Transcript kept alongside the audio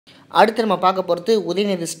அடுத்து நம்ம பார்க்க போகிறது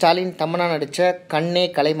உதயநிதி ஸ்டாலின் தமன்னா நடித்த கண்ணே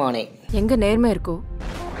கலைமானே. எங்க நேர்மை இருக்கோ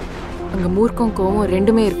அங்க மூர்க்கம் கோவம்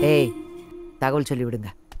ரெண்டுமே இருக்கு. ஏய், தகவல் சொல்லி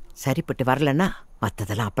விடுங்க. சரிப்பட்டு வரலன்னா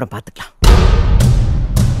மற்றதெல்லாம் அப்புறம் பார்த்துக்கலாம்.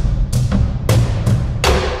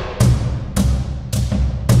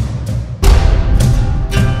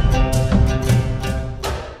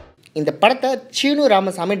 இந்த படத்தை சீனு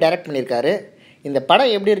ராமசாமி டைரக்ட் பண்ணியிருக்காரு. இந்த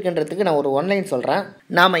படம் எப்படி இருக்குன்றதுக்கு நான் ஒரு ஒன்லைன் சொல்கிறேன்.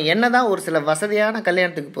 நாம் என்ன தான் ஒரு சில வசதியான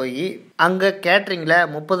கல்யாணத்துக்கு போய் அங்கே கேட்ரிங்கில்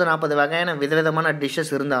 30-40 வகையான விதவிதமான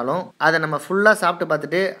டிஷ்ஷஸ் இருந்தாலும் அதை நம்ம ஃபுல்லாக சாப்பிட்டு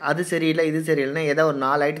பார்த்துட்டு அது சரியில்லை இது சரியில்லைன்னு ஏதோ ஒரு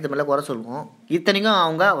 4 ஐட்டத்து மேலே குறை சொல்லுவோம். இத்தனைக்கும்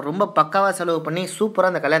அவங்க ரொம்ப பக்காவாக செலவு பண்ணி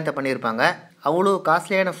சூப்பராக அந்த கல்யாணத்தை பண்ணியிருப்பாங்க. அவ்வளோ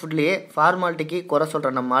காஸ்ட்லியான ஃபுட்லேயே ஃபார்மாலிட்டிக்கு குறை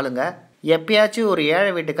சொல்கிற நம்ம ஆளுங்க எப்பயாச்சும் ஒரு ஏழை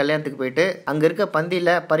வீட்டு கல்யாணத்துக்கு போயிட்டு அங்கே இருக்க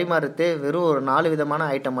பந்தியில் பரிமாறுறது வெறும் ஒரு 4 விதமான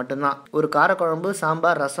ஐட்டம் மட்டும்தான். ஒரு காரக்குழம்பு,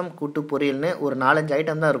 சாம்பார், ரசம், கூட்டு, பொரியல்னு ஒரு 4-5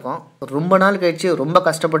 ஐட்டம் தான் இருக்கும். ரொம்ப நாள் கழிச்சு ரொம்ப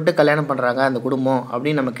கஷ்டப்பட்டு கல்யாணம் பண்ணுறாங்க அந்த குடும்பம்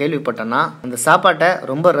அப்படின்னு நம்ம கேள்விப்பட்டோம்னா அந்த சாப்பாட்டை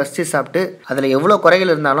ரொம்ப ரசித்து சாப்பிட்டு அதில் எவ்வளோ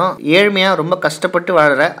குறைகள் இருந்தாலும் ஏழ்மையாக ரொம்ப கஷ்டப்பட்டு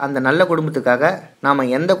வாழ்கிற அந்த நல்ல குடும்பத்துக்காக நாம்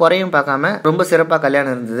எந்த குறையும் பார்க்காம ரொம்ப சிறப்பாக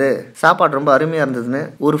கல்யாணம் இருந்தது, சாப்பாடு ரொம்ப அருமையாக இருந்ததுன்னு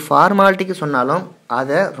ஒரு ஃபார்மாலிட்டிக்கு சொன்னாலும்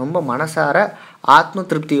அதை ரொம்ப மனசார ஆத்ம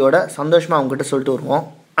திருப்தியோட சந்தோஷமாக அவங்ககிட்ட சொல்லிட்டு வருவோம்.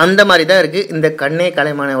 அந்த மாதிரி தான் இருக்குது இந்த கண்ணே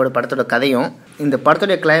கலைமானோட படத்தோட கதையும். இந்த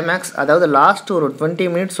படத்தோடைய கிளைமேக்ஸ், அதாவது லாஸ்ட் ஒரு 20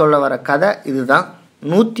 மினிட்ஸ் சொல்ல வர கதை இதுதான்.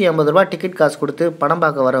 150 ரூபா டிக்கெட் காசு கொடுத்து படம்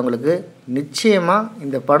பார்க்க வரவங்களுக்கு நிச்சயமாக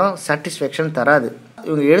இந்த படம் சாட்டிஸ்ஃபேக்ஷன் தராது.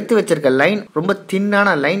 இவங்க எடுத்து வச்சிருக்க லைன் ரொம்ப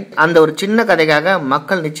தின்னான லைன். அந்த ஒரு சின்ன கதைக்காக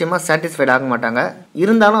மக்கள் நிச்சயமாக சாட்டிஸ்ஃபைட் ஆக மாட்டாங்க.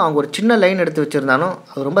 இருந்தாலும் அவங்க ஒரு சின்ன லைன் எடுத்து வச்சுருந்தாலும்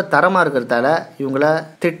அது ரொம்ப தரமாக இருக்கிறதால இவங்கள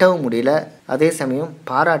திட்டவும் முடியல, அதே சமயம்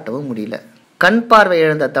பாராட்டவும் முடியல. கண் பார்வை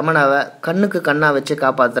இழந்த தமன்னாவை கண்ணுக்கு கண்ணாக வச்சு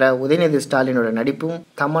காப்பாற்றுற உதயநிதி ஸ்டாலினோட நடிப்பும்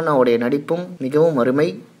தமன்னாவுடைய நடிப்பும் மிகவும் அருமை.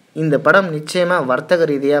 இந்த படம் நிச்சயமாக வர்த்தக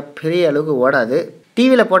ரீதியாக பெரிய அளவுக்கு ஓடாது.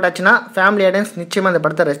 டிவியில் போட்டாச்சுன்னா ஃபேமிலி ஆடியன்ஸ் நிச்சயமாக இந்த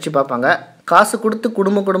படத்தை ரசித்து பார்ப்பாங்க. காசு கொடுத்து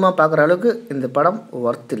குடும்பமாக பார்க்குற அளவுக்கு இந்த படம்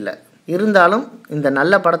ஒர்த் இல்லை. இருந்தாலும் இந்த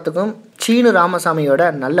நல்ல படத்துக்கும் சீனு ராமசாமியோட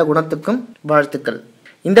நல்ல குணத்துக்கும் வாழ்த்துக்கள்.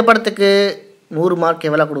 இந்த படத்துக்கு 100 மார்க்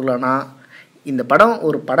எவ்வளோ கொடுக்கலான்னா, இந்த படம்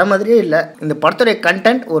ஒரு படம் மாதிரியே இல்லை. இந்த படத்துடைய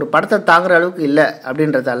கண்டென்ட் ஒரு படத்தை தாங்குற அளவுக்கு இல்லை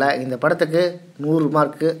அப்படின்றதால இந்த படத்துக்கு 100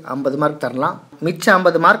 மார்க்கு 50 மார்க் தரலாம். மிச்சம்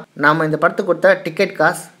 50 மார்க் நாம் இந்த படத்துக்கு கொடுத்த டிக்கெட்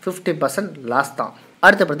காசு 50% லாஸ் தான்.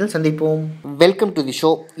 அடுத்த படத்தில் சந்திப்போம். Welcome to the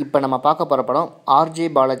show. இப்போ நம்ம பார்க்க போகிற படம் ஆர்ஜே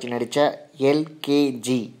பாலாஜி நடித்த LKG.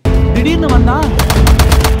 திடீர்னு வந்தா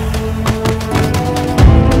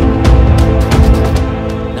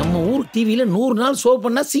நம்ம ஊர் டிவியில் 100 நாள் ஷோ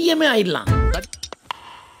பண்ணா சிஎம்ஏ ஆயிடலாம்.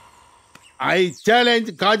 I challenge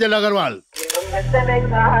Kajal Agarwal.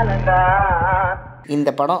 இந்த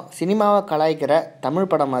படம் சினிமாவை கலாய்க்கிற தமிழ்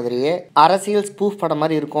படம் மாதிரியே அரசியல் ஸ்பூஃப் படம்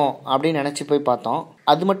மாதிரி இருக்கும் அப்படின்னு நினச்சி போய் பார்த்தோம்.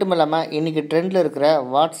 அது மட்டும் இல்லாமல் இன்றைக்கி ட்ரெண்டில் இருக்கிற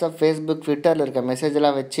வாட்ஸ்அப், ஃபேஸ்புக், ட்விட்டரில் இருக்க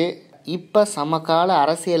மெசேஜெல்லாம் வச்சு இப்போ சமகால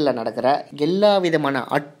அரசியலில் நடக்கிற எல்லா விதமான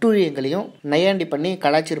அட்டுழியங்களையும் நையாண்டி பண்ணி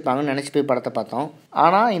கலாய்ச்சிருப்பாங்கன்னு நினச்சி போய் படத்தை பார்த்தோம்.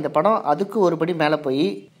 ஆனால் இந்த படம் அதுக்கு ஒருபடி மேலே போய்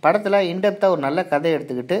படத்தில் இன்டெப்த்தாக ஒரு நல்ல கதை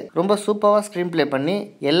எடுத்துக்கிட்டு ரொம்ப சூப்பராக ஸ்க்ரீன் பிளே பண்ணி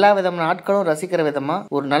எல்லா விதமான ஆட்களும் ரசிக்கிற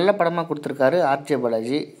விதமாக ஒரு நல்ல படமாக கொடுத்துருக்காரு ஆர்ஜே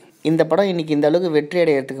பாலாஜி. இந்த படம் இன்னைக்கு இந்த அளவுக்கு வெற்றி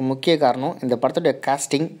அடைகிறதுக்கு முக்கிய காரணம் இந்த படத்துடைய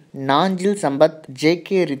காஸ்டிங். நாஞ்சில் சம்பத், JK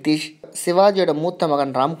ரித்தீஷ், சிவாஜியோட மூத்த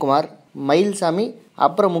மகன் ராம்குமார், மயில்சாமி,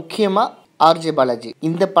 அப்புறம் முக்கியமாக ஆர்ஜே பாலாஜி.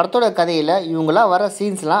 இந்த படத்தோட கதையில் இவங்களாம் வர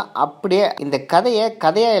சீன்ஸ்லாம் அப்படியே இந்த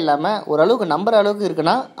கதையாக இல்லாமல் ஓரளவுக்கு நம்புற அளவுக்கு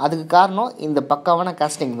இருக்குன்னா அதுக்கு காரணம் இந்த பக்காவான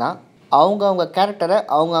காஸ்டிங் தான். அவங்க கேரக்டரை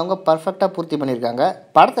அவங்க பர்ஃபெக்டாக பூர்த்தி பண்ணியிருக்காங்க.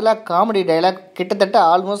 படத்தில் காமெடி டைலாக் கிட்டத்தட்ட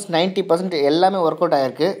ஆல்மோஸ்ட் 90% எல்லாமே ஒர்க் அவுட்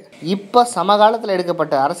ஆகிருக்கு. இப்போ சமகாலத்தில்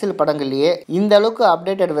எடுக்கப்பட்ட அரசியல் படங்கள்லேயே இந்த அளவுக்கு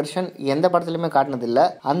அப்டேட்டட் வெர்ஷன் எந்த படத்துலையுமே காட்டினதில்லை.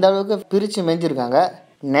 அந்த அளவுக்கு பிரித்து மெஞ்சிருக்காங்க.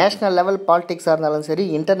 நேஷ்னல் லெவல் பாலிடிக்ஸாக இருந்தாலும் சரி,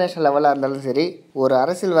 இன்டர்நேஷ்னல் லெவலாக இருந்தாலும் சரி, ஒரு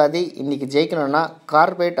அரசியல்வாதி இன்றைக்கி ஜெயிக்கணும்னா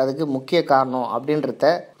கார்பரேட் அதுக்கு முக்கிய காரணம்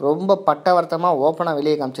அப்படின்றத ரொம்ப பட்டவர்த்தமாக ஓப்பனாக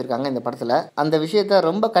வெளியே காமிச்சிருக்காங்க இந்த படத்தில். அந்த விஷயத்த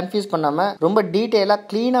ரொம்ப கன்ஃபியூஸ் பண்ணாமல் ரொம்ப டீட்டெயிலாக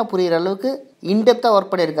க்ளீனாக புரிகிற அளவுக்கு இன்டெப்த்தாக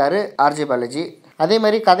ஒர்க் பண்ணியிருக்காரு ஆர்ஜே பாலாஜி. அதே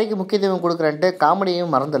மாதிரி கதைக்கு முக்கியத்துவம் கொடுக்குறேன்ட்டு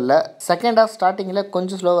காமெடியும் மறந்துடல. செகண்ட் ஹாஃப் ஸ்டார்டிங்கில்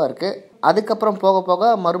கொஞ்சம் ஸ்லோவாக இருக்குது. அதுக்கப்புறம் போக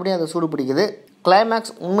போக மறுபடியும் அதை சூடு பிடிக்குது.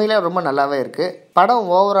 கிளைமேக்ஸ் உண்மையிலே ரொம்ப நல்லாவே இருக்குது. படம்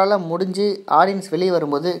ஓவராலாக முடிஞ்சு ஆடியன்ஸ் வெளியே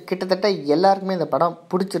வரும்போது கிட்டத்தட்ட எல்லாருக்குமே இந்த படம்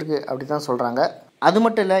பிடிச்சிருக்கு அப்படி தான் சொல்கிறாங்க. அது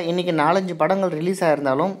மட்டும் இல்லை, இன்றைக்கி 4-5 படங்கள் ரிலீஸ்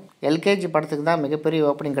ஆகிருந்தாலும் LKG படத்துக்கு தான் மிகப்பெரிய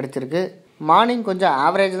ஓப்பனிங் கிடச்சிருக்கு. மார்னிங் கொஞ்சம்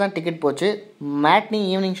ஆவரேஜ் தான் டிக்கெட் போச்சு. மேட்னிங்,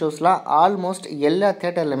 ஈவினிங் ஷோஸ்லாம் ஆல்மோஸ்ட் எல்லா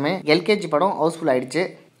தேட்டர்லையுமே LKG படம் ஹவுஸ்ஃபுல் ஆகிடுச்சு.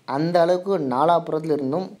 அந்த அளவுக்கு நாலாபுரத்தில்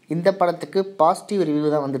இருந்தும் இந்த படத்துக்கு பாசிட்டிவ் ரிவ்யூ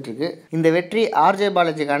தான் வந்துட்டுருக்கு. இந்த வெற்றி ஆர்ஜே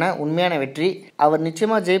பாலாஜிக்கான உண்மையான வெற்றி. அவர்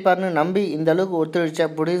நிச்சயமாக ஜெயிப்பார்னு நம்பி இந்த அளவுக்கு ஒத்துழைச்ச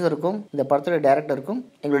ப்ரொடியூசருக்கும் இந்த படத்தோட டைரக்டருக்கும்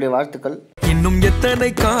எங்களுடைய வாழ்த்துக்கள். இன்னும் எத்தனை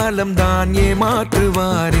காலம் தான்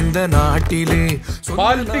ஏமாற்றுவார் இந்த நாட்டிலே.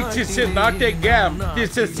 Politics is not a game.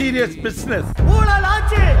 This is a serious business. ஊழல்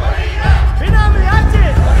ஆட்சி, பினாமி ஆட்சி,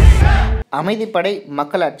 அமைதிப்படை,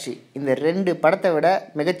 மக்களாட்சி இந்த 2 படத்தை விட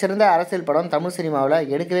மிகச்சிறந்த அரசியல் படம் தமிழ் சினிமாவில்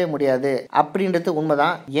எடுக்கவே முடியாது அப்படின்றது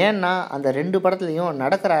உண்மைதான். ஏன்னா அந்த 2 படத்துலையும்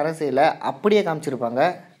நடக்கிற அரசியலை அப்படியே காமிச்சிருப்பாங்க.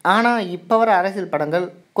 ஆனால் இப்போ வர அரசியல் படங்கள்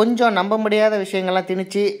கொஞ்சம் நம்ப முடியாத விஷயங்கள்லாம்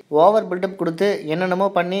திணிச்சு ஓவர் பில்டப் கொடுத்து என்னென்னமோ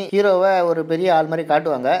பண்ணி ஹீரோவை ஒரு பெரிய ஆள் மாதிரி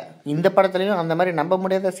காட்டுவாங்க. இந்த படத்துலையும் அந்த மாதிரி நம்ப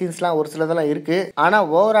முடியாத சீன்ஸ்லாம் ஒரு சிலதெல்லாம் இருக்குது. ஆனால்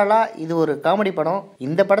ஓவராலாக இது ஒரு காமெடி படம்.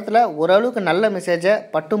 இந்த படத்தில் ஓரளவுக்கு நல்ல மெசேஜை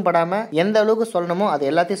பட்டும் படாமல் எந்த அளவுக்கு சொல்லணுமோ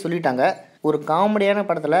அது எல்லாத்தையும் சொல்லிட்டாங்க. ஒரு காமெடியான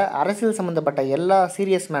படத்தில் அரசியல் சம்மந்தப்பட்ட எல்லா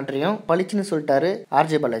சீரியஸ் மேட்டரையும் பளிச்சுன்னு சொல்லிட்டாரு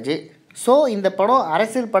ஆர்ஜே பாலாஜி. ஸோ இந்த படம்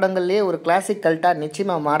அரசியல் படங்கள்லேயே ஒரு கிளாசிக் கல்ட்டாக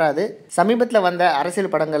நிச்சயமாக மாறாது. சமீபத்தில் வந்த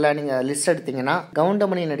அரசியல் படங்களில் நீங்கள் லிஸ்ட் எடுத்தீங்கன்னா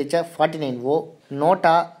கவுண்டமணி நடித்த 49O,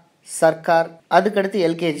 நோட்டா, சர்க்கார், அதுக்கடுத்து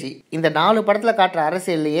LKG இந்த 4 படத்தில் காட்டுற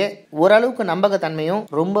அரசியல்லையே ஓரளவுக்கு நம்பகத்தன்மையும்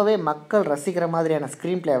ரொம்பவே மக்கள் ரசிக்கிற மாதிரியான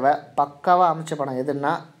ஸ்க்ரீன் பிளேவை பக்காவாக அமைச்ச படம்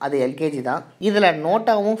எதுன்னா அது LKG தான். இதில்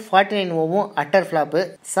நோட்டாவும் 49Oவும் utter flop.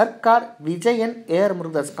 Sarkar Vijayan AR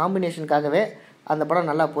Murugadoss காம்பினேஷனுக்காகவே அந்த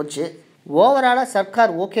படம் நல்லா போச்சு. ஓவராலாக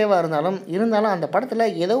சர்க்கார் ஓகேவாக இருந்தாலும் அந்த படத்தில்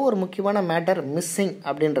ஏதோ ஒரு முக்கியமான மேட்டர் மிஸ்ஸிங்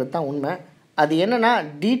அப்படின்றது தான் உண்மை. அது என்னென்னா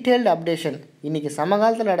டீட்டெயில்டு அப்டேஷன். இன்றைக்கி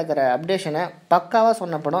சமகாலத்தில் நடக்கிற அப்டேஷனை பக்காவாக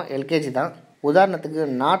சொன்ன படம் LKG தான். உதாரணத்துக்கு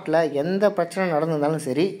நாட்டில் எந்த பிரச்சனை நடந்திருந்தாலும்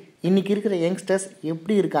சரி இன்றைக்கி இருக்கிற யங்ஸ்டர்ஸ்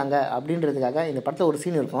எப்படி இருக்காங்க அப்படின்றதுக்காக இந்த படத்தில் ஒரு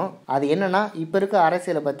சீன் இருக்கும். அது என்னென்னா இப்போ இருக்க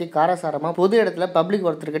அரசியலை பற்றி காரசாரமாக பொது இடத்துல பப்ளிக்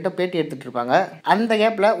ஒருத்தர்கிட்ட பேட்டி எடுத்துகிட்டு இருப்பாங்க. அந்த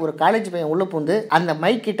கேப்பில் ஒரு காலேஜ் பையன் உள்ளே பூந்து அந்த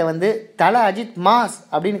மைக் கிட்ட வந்து தலை அஜித் மாஸ்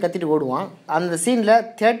அப்படின்னு கத்திட்டு ஓடுவான். அந்த சீனில்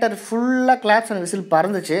தியேட்டர் ஃபுல்லாக கிளாப்ஸ் அண்ட் விசில்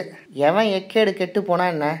பறந்துச்சு. எவன் எக்கேடு கெட்டு போனா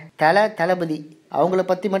என்ன, தளபதி அவங்கள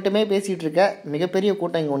பற்றி மட்டுமே பேசிகிட்டு இருக்க மிகப்பெரிய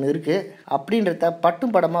கூட்டம் இங்கே ஒன்று இருக்குது அப்படின்றத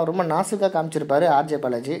பட்டும் படமாக ரொம்ப நாசுக்காக காமிச்சிருப்பாரு ஆர்ஜே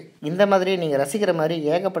பாலாஜி. இந்த மாதிரி நீங்கள் ரசிக்கிற மாதிரி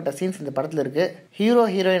ஏகப்பட்ட சீன்ஸ் இந்த படத்தில் இருக்குது. ஹீரோ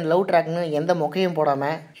ஹீரோயின் லவ் ட்ராக்னு எந்த மொக்கையும்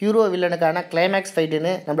போடாமல், ஹீரோ வில்லனுக்கான கிளைமேக்ஸ்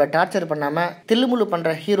ஃபைட்டுன்னு நம்மளை டார்ச்சர் பண்ணாமல், தில்லுமுள்ளு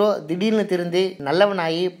பண்ணுற ஹீரோ திடீர்னு திருந்தி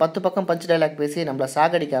நல்லவனாகி 10 பக்கம் பஞ்ச் டைலாக் பேசி நம்மளை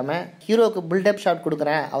சாகடிக்காமல், ஹீரோவுக்கு பில்டப் ஷாட்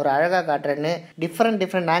கொடுக்குறேன் அவர் அழகாக காட்டுறேன்னு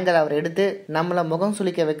டிஃப்ரெண்ட் ஆங்கிள் அவர் எடுத்து நம்மளை முகம்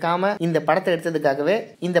சுளிக்க வைக்காமல் இந்த படத்தை எடுத்ததுக்காகவே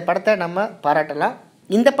இந்த படத்தை நம்ம பாராட்டலாம்.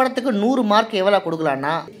 இந்த படத்துக்கு 100 மார்க் எவ்வளோ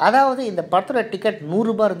கொடுக்கலான்னா, அதாவது இந்த படத்தோட டிக்கெட் 100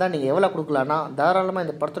 ரூபாய் இருந்தால் நீங்கள் எவ்வளோ கொடுக்கலான்னா தாராளமாக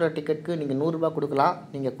இந்த படத்தோட டிக்கெட்டுக்கு நீங்கள் 100 ரூபாய் கொடுக்கலாம்.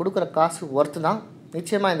 நீங்கள் கொடுக்குற காசு ஒர்த்து தான்.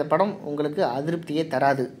 நிச்சயமாக இந்த படம் உங்களுக்கு அதிருப்தியே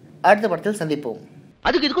தராது. அடுத்த படத்தில் சந்திப்போம்.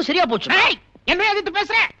 அதுக்கு இதுக்கும் சரியா போச்சு. என்ன எதிர்த்து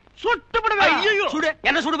பேசுறேன்? சுட்டு விடுவேன். ஐயோ சுடு.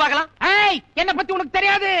 என்ன சுடு பார்க்கலாம். என்ன பத்தி உனக்கு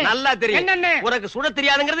தெரியாது. நல்லா தெரியும். என்னன்னு உனக்கு சுட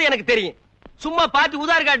தெரியாதுங்கிறது எனக்கு தெரியும். சும்மா பாத்து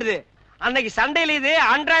உதார் காட்டுது. அன்னைக்கு சண்டையில இது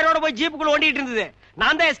 100,000 போய் ஜீப்புக்குள்ள ஓடிட்டு இருந்தது.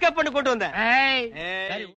 நான் தான் எஸ்கேப் பண்ணி கொண்டு வந்தேன்.